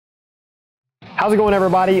How's it going,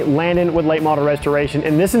 everybody? Landon with Late Model Restoration.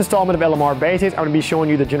 In this installment of LMR Basics, I'm going to be showing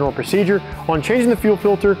you the general procedure on changing the fuel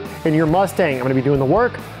filter in your Mustang. I'm going to be doing the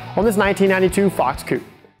work on this 1992 Fox Coupe.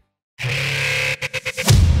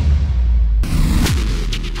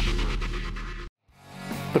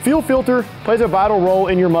 The fuel filter plays a vital role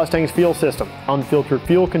in your Mustang's fuel system. Unfiltered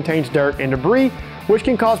fuel contains dirt and debris, which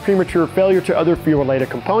can cause premature failure to other fuel-related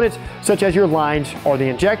components, such as your lines or the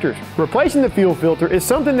injectors. Replacing the fuel filter is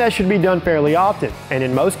something that should be done fairly often, and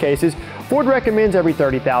in most cases, Ford recommends every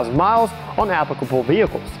 30,000 miles on applicable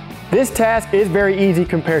vehicles. This task is very easy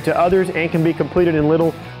compared to others and can be completed in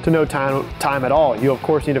little to no time at all. You of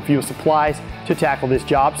course need a few supplies to tackle this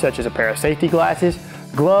job, such as a pair of safety glasses,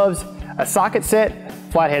 gloves, a socket set,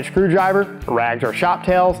 flathead screwdriver, rags or shop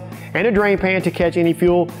tails, and a drain pan to catch any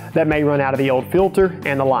fuel that may run out of the old filter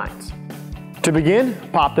and the lines. To begin,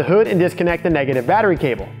 pop the hood and disconnect the negative battery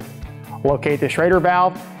cable. Locate the Schrader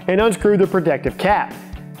valve and unscrew the protective cap.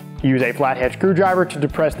 Use a flathead screwdriver to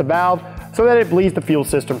depress the valve so that it bleeds the fuel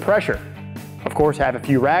system pressure. Of course, have a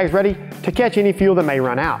few rags ready to catch any fuel that may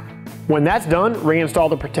run out. When that's done, reinstall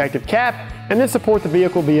the protective cap and then support the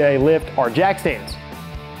vehicle via a lift or jack stands.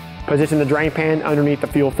 Position the drain pan underneath the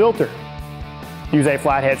fuel filter. Use a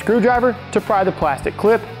flathead screwdriver to pry the plastic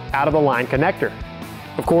clip out of the line connector.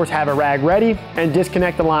 Of course, have a rag ready and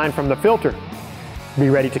disconnect the line from the filter. Be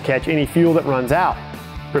ready to catch any fuel that runs out.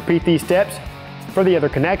 Repeat these steps for the other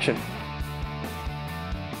connection.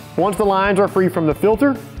 Once the lines are free from the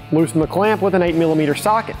filter, loosen the clamp with an 8mm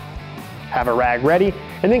socket. Have a rag ready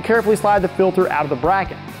and then carefully slide the filter out of the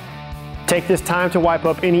bracket. Take this time to wipe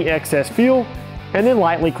up any excess fuel and then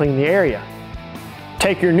lightly clean the area.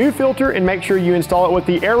 Take your new filter and make sure you install it with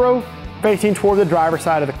the arrow facing toward the driver's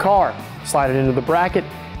side of the car. Slide it into the bracket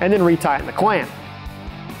and then retighten the clamp.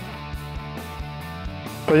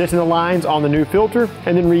 Position the lines on the new filter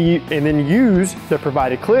and then use the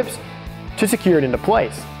provided clips to secure it into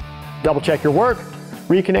place. Double check your work,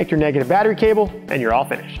 reconnect your negative battery cable, and you're all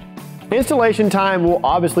finished. Installation time will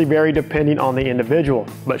obviously vary depending on the individual,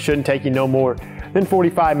 but shouldn't take you no more than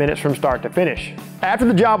 45 minutes from start to finish. After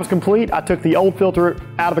the job was complete, I took the old filter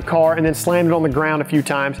out of the car and then slammed it on the ground a few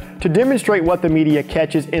times to demonstrate what the media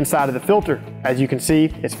catches inside of the filter. As you can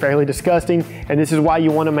see, it's fairly disgusting, and this is why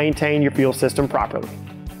you want to maintain your fuel system properly.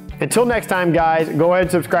 Until next time, guys, go ahead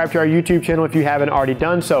and subscribe to our YouTube channel if you haven't already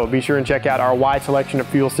done so. Be sure and check out our wide selection of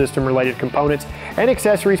fuel system related components and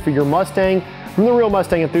accessories for your Mustang from the real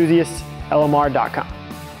Mustang enthusiasts, LMR.com.